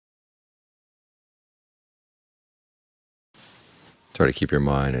Try to keep your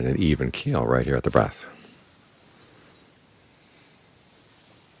mind in an even keel right here at the breath.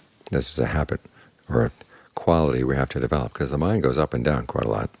 This is a habit or a quality we have to develop, because the mind goes up and down quite a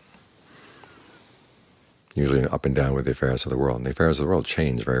lot. Usually up and down with the affairs of the world. And the affairs of the world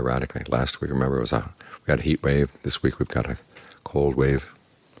change very radically. Last week, remember, we had a heat wave. This week we've got a cold wave.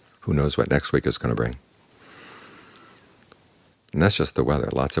 Who knows what next week is going to bring? And that's just the weather.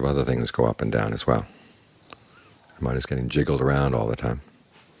 Lots of other things go up and down as well. The mind is getting jiggled around all the time.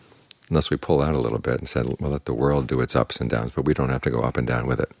 Unless we pull out a little bit and said, well, let the world do its ups and downs, but we don't have to go up and down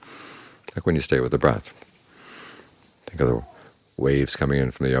with it. Like when you stay with the breath. Think of the waves coming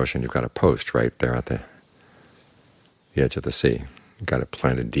in from the ocean. You've got a post right there at the edge of the sea. You've got it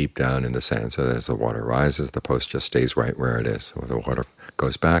planted deep down in the sand, so that as the water rises, the post just stays right where it is. When the water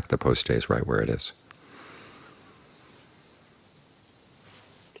goes back, the post stays right where it is.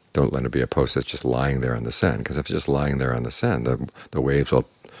 Don't let it be a post that's just lying there on the sand, because if it's just lying there on the sand, the waves will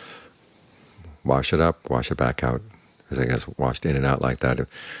wash it up, wash it back out. As it gets washed in and out like that,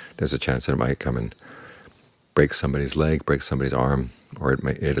 there's a chance that it might come and break somebody's leg, break somebody's arm, or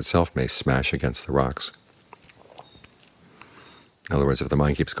it itself may smash against the rocks. In other words, if the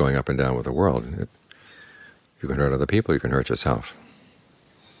mind keeps going up and down with the world, you can hurt other people, you can hurt yourself.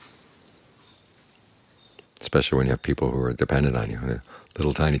 Especially when you have people who are dependent on you,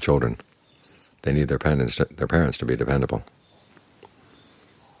 little tiny children. They need their parents to be dependable.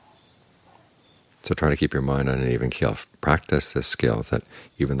 So try to keep your mind on an even keel. Practice this skill that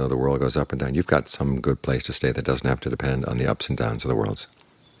even though the world goes up and down, you've got some good place to stay that doesn't have to depend on the ups and downs of the world.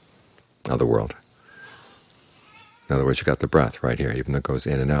 In other words, you've got the breath right here. Even though it goes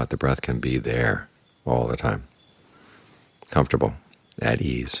in and out, the breath can be there all the time, comfortable, at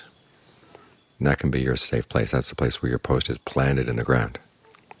ease. And that can be your safe place. That's the place where your post is planted in the ground.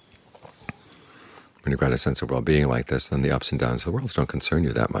 When you've got a sense of well-being like this, then the ups and downs of the world don't concern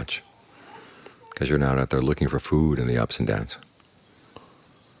you that much, because you're not out there looking for food in the ups and downs.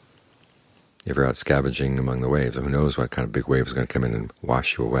 If you're out scavenging among the waves, who knows what kind of big wave is going to come in and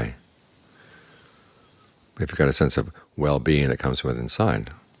wash you away. If you've got a sense of well-being that comes from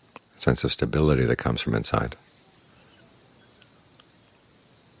inside, a sense of stability that comes from inside,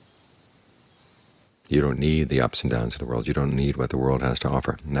 you don't need the ups and downs of the world. You don't need what the world has to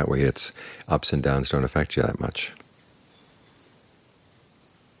offer. And that way its ups and downs don't affect you that much.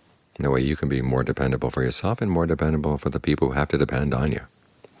 That way you can be more dependable for yourself and more dependable for the people who have to depend on you.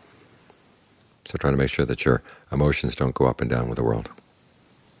 So try to make sure that your emotions don't go up and down with the world,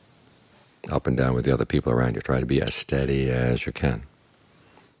 up and down with the other people around you. Try to be as steady as you can.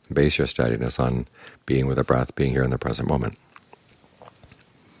 Base your steadiness on being with the breath, being here in the present moment.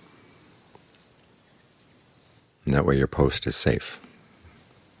 And that way your post is safe.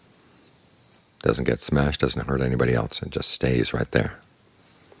 Doesn't get smashed, doesn't hurt anybody else, it just stays right there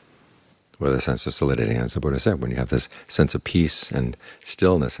with a sense of solidity. As the Buddha said, when you have this sense of peace and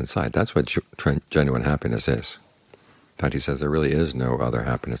stillness inside, that's what genuine happiness is. In fact, he says there really is no other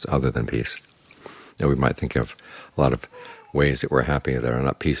happiness other than peace. Now, we might think of a lot of ways that we're happy that are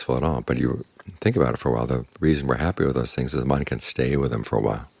not peaceful at all, but you think about it for a while. The reason we're happy with those things is the mind can stay with them for a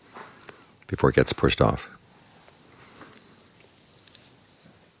while before it gets pushed off.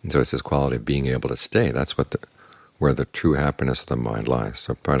 And so it's this quality of being able to stay. That's where the true happiness of the mind lies.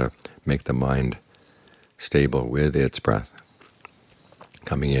 So try to make the mind stable with its breath,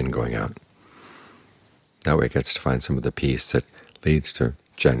 coming in, going out. That way it gets to find some of the peace that leads to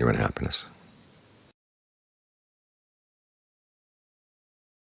genuine happiness.